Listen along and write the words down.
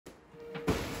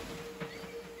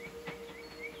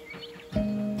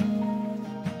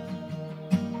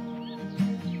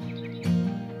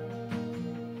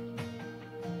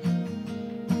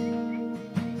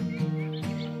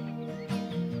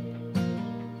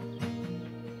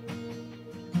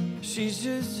She's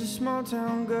just a small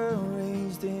town girl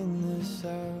raised in the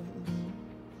South,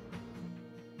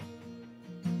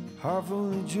 heart full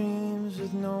of dreams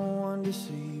with no one to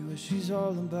see what she's all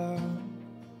about.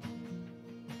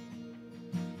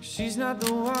 She's not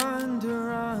the one to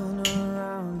run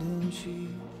around, and she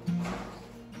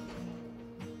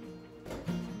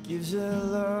gives her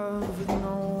love with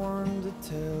no one to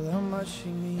tell how much she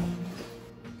means.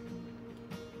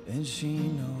 And she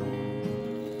knows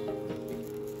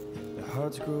that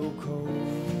hearts grow cold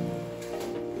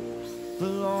the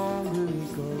longer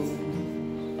it goes,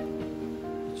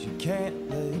 but you can't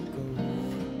let it go,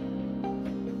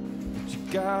 but you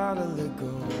gotta let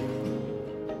go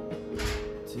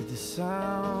to the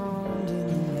sound and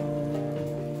the noise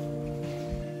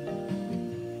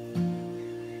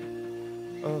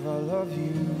of I love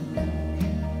you.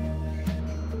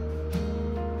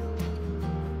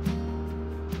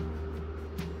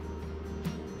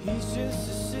 He's just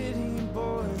a city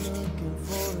boy looking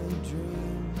for a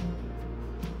dream.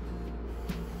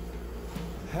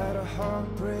 Had a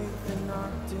heartbreak that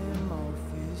knocked him off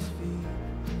his feet.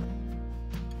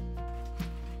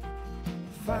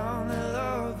 Found that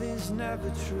love is never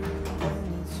true when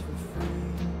it's for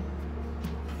free.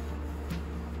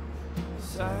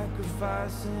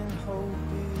 Sacrifice and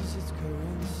hope is its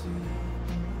currency.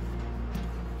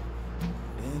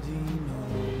 And he knows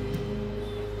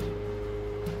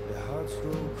hearts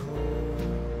grow cold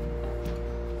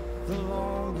the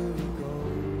longer it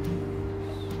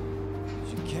goes, but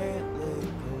you can't let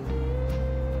go,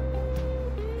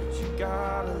 but you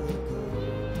gotta let go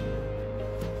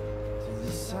to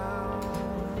the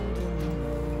sound and the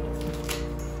noise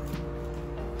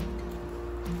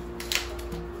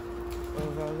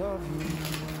of I love you.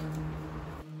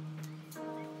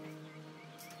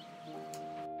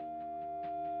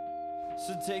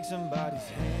 So take somebody's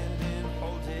hand and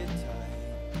hold it tight.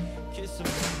 Kiss them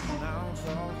out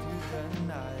all through the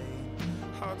night.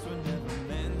 Hearts were never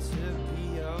meant to be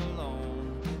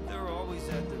alone. They're always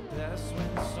at their best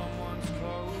when someone's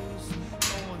close.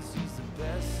 No one sees the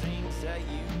best things that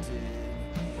you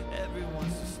did.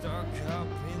 Everyone's so stuck up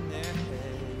in their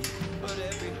head, but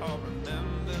every heart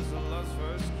remembers a love's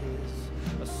first kiss.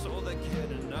 A soul that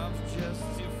cared enough just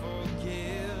to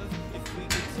forgive. If we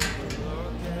could take a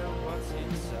look at what's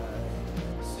inside,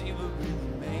 see what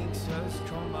really makes us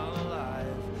come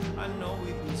alive. I know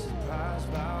we'd be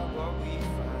surprised by what we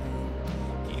find,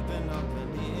 keeping up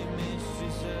an image to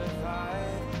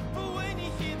survive. But when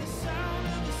you hear the sound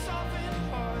of the softened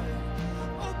heart,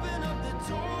 open up the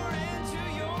door into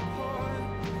your heart,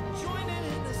 joining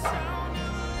in the sound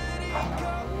of letting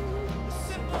go. A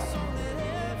simple song that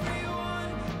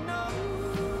everyone knows.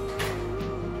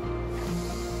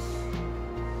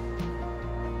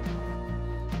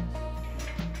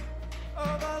 Oh,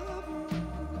 I love you.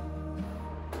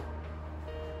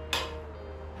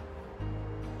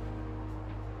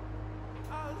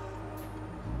 I love you.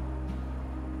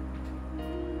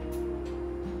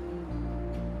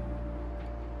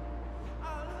 I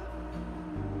love you.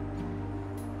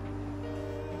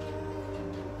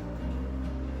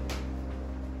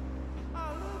 I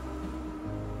love you.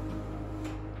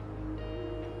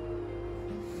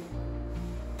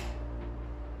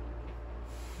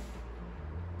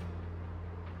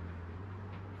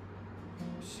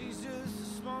 She's just a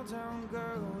small town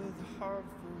girl with a heart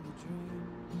full of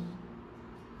dreams.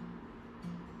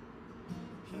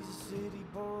 He's a city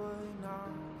boy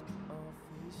knocked off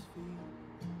his feet.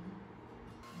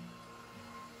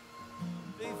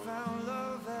 They found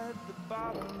love at the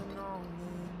bottom and all they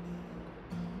need.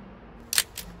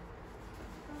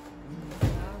 When you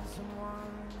find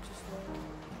someone, just let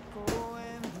go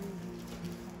and breathe.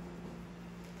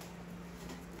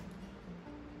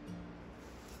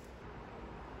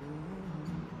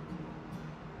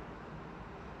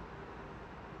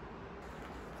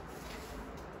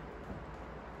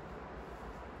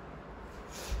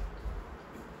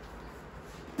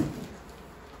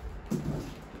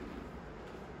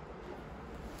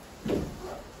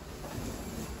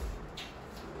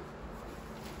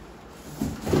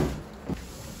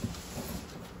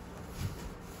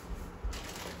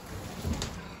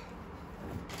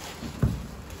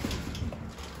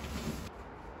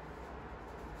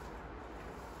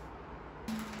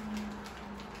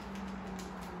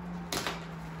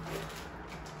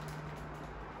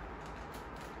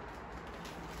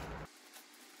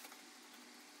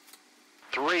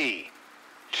 Three,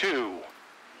 two,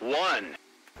 one.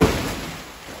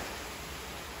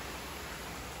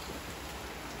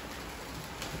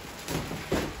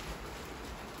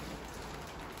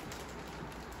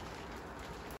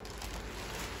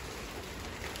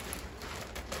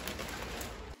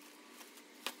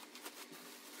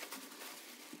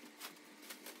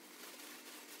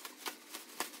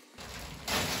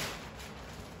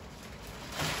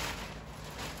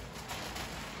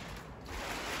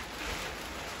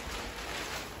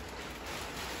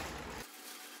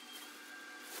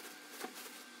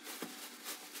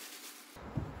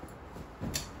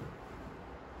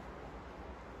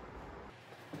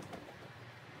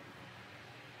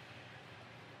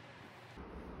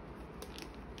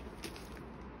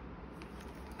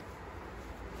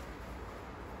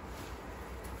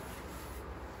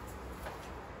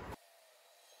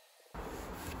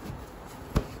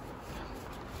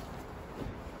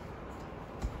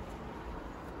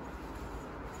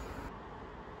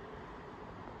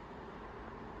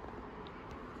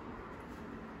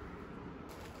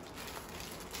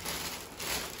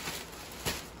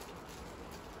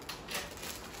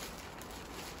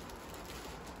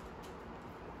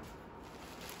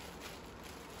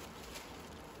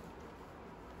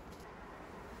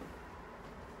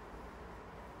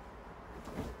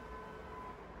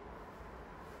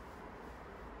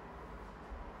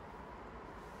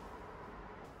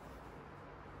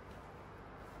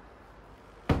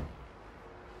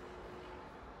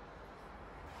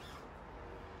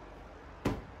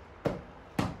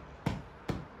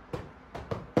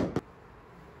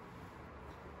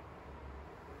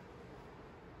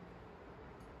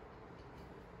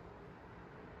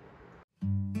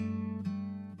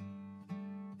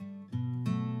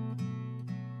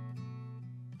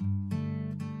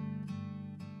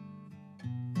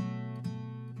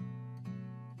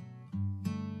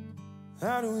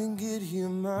 How do we get here,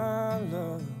 my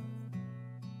love?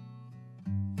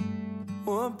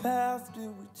 What path did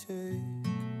we take?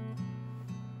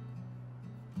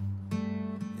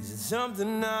 Is it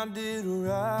something I did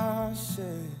or I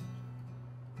said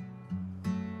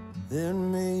that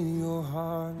made your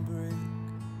heart break?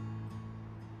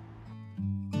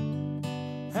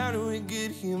 How do we get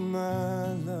here,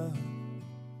 my love?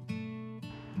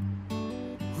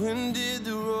 When did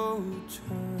the road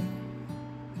turn?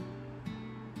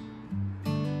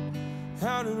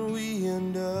 How did we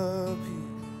end up here?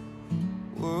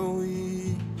 Were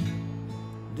we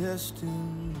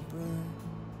destined to burn?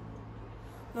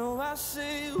 No, I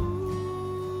say,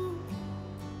 ooh,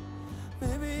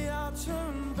 maybe I'll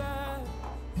turn back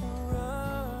and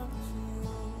run to you.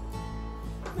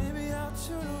 Maybe I'll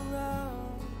turn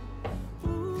around.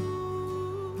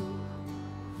 Ooh,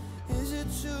 is it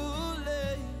too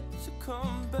late to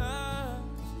come back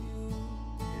to you?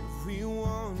 If we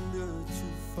wander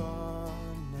too far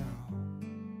now.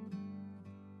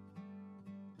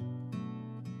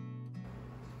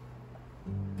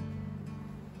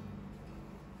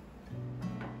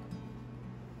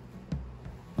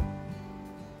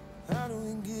 How do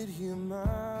we get here,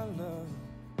 my love?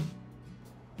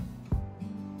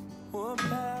 What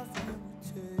path did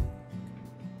we take?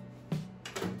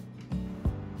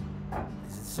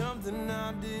 Is it something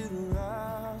I did or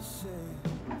I said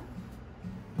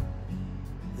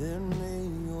that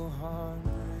made your heart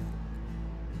break?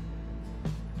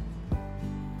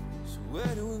 So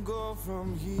where do we go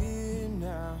from here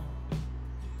now?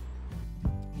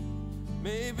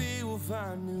 Maybe we'll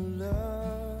find new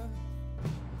love.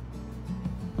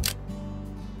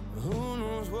 Who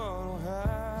knows what'll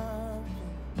happen?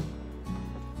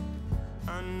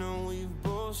 I know we've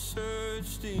both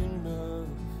searched enough.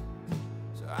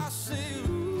 So I say,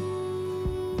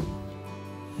 ooh,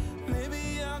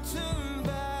 maybe I'll turn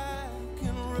back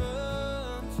and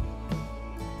run.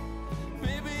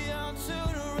 Maybe I'll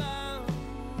turn around.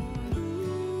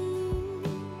 Ooh,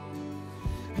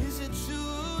 is it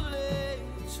too late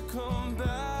to come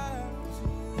back to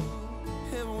you?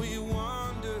 Have we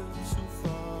wandered too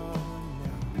far?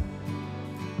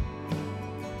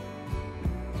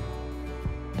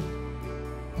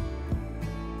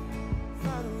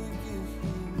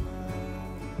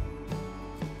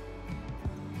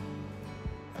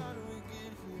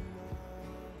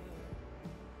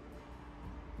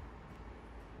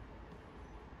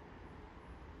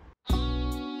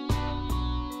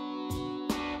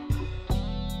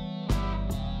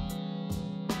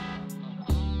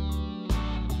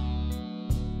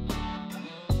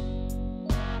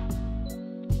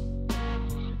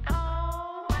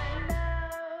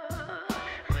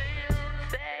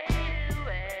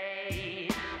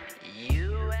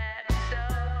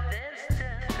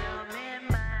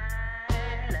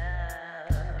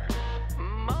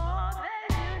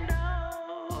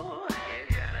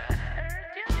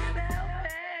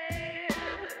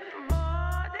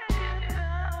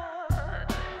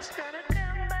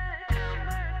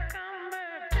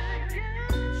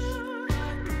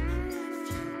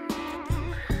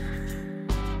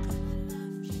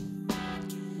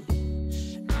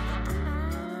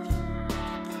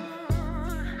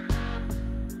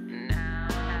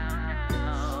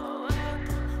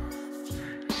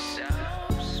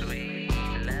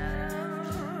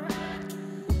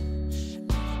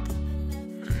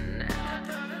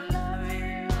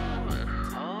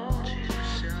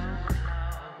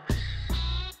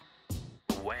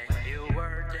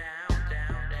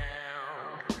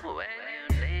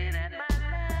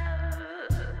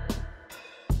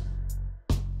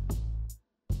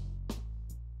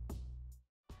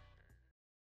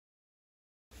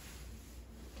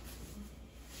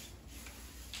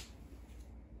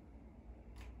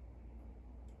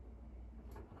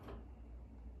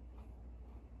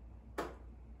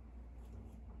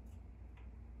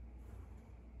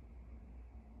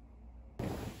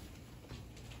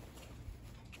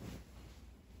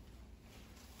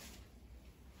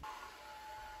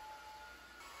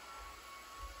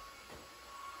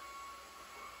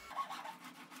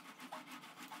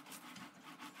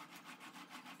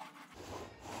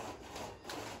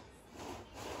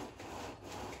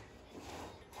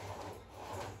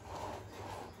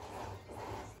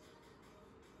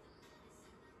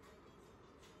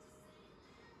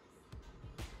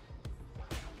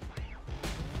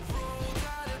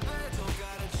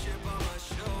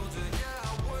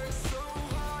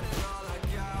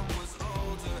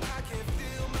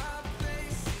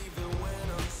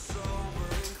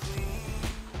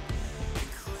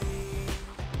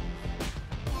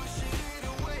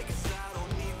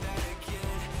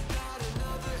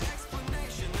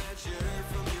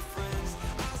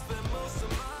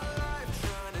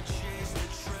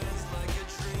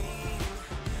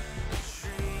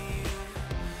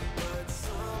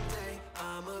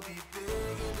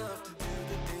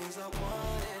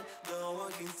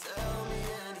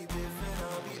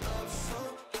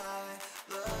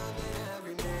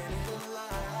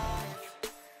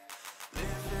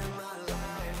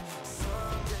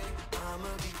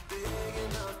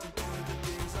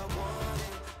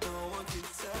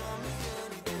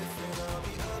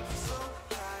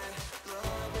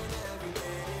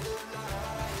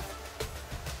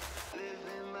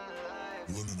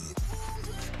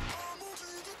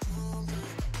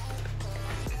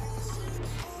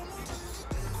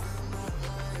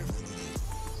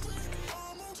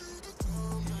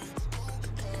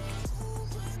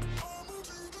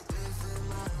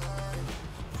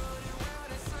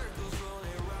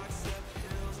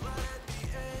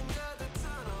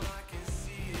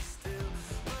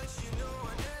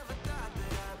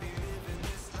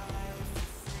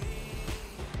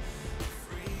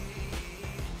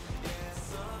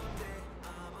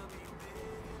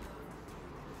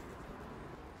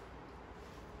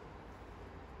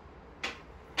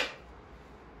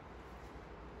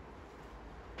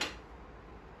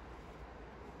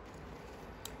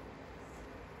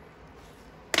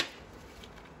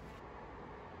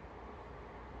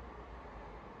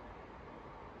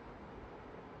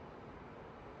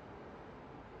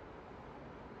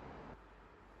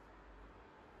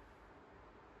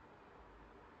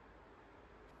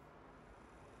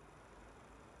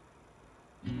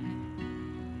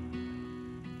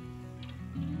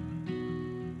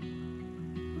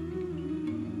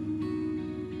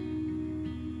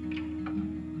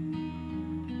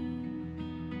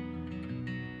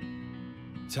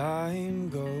 time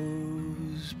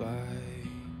goes by,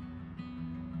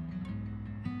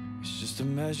 it's just a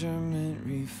measurement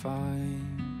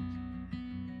refined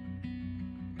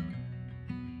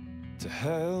to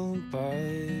help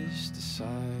us decide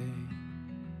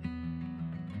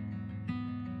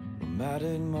what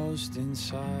mattered most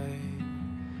inside.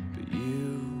 But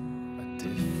you are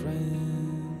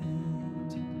different,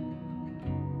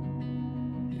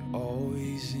 you're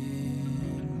always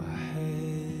in my head.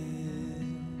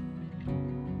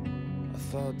 I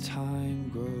thought time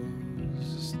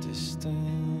grows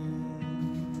distant,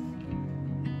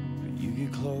 but you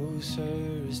get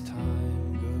closer as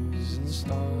time goes and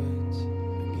starts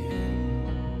again.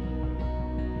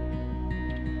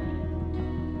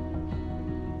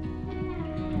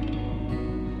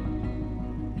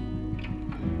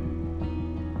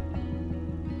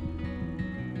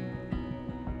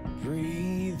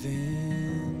 Breathe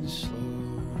in slow.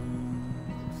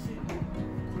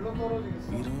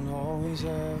 We don't always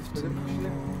have to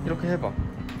know. 이렇게 해봐.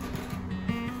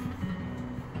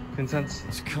 괜찮지?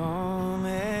 It's coming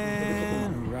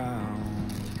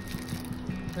around.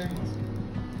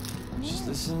 Just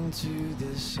listen to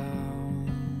the sound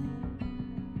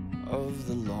of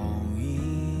the longings.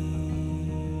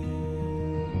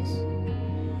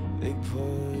 They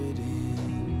put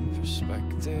in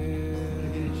perspective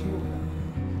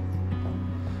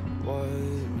what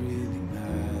really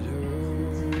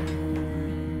matters.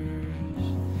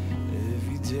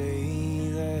 Every day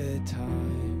that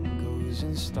time goes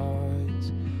and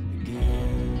starts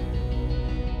again.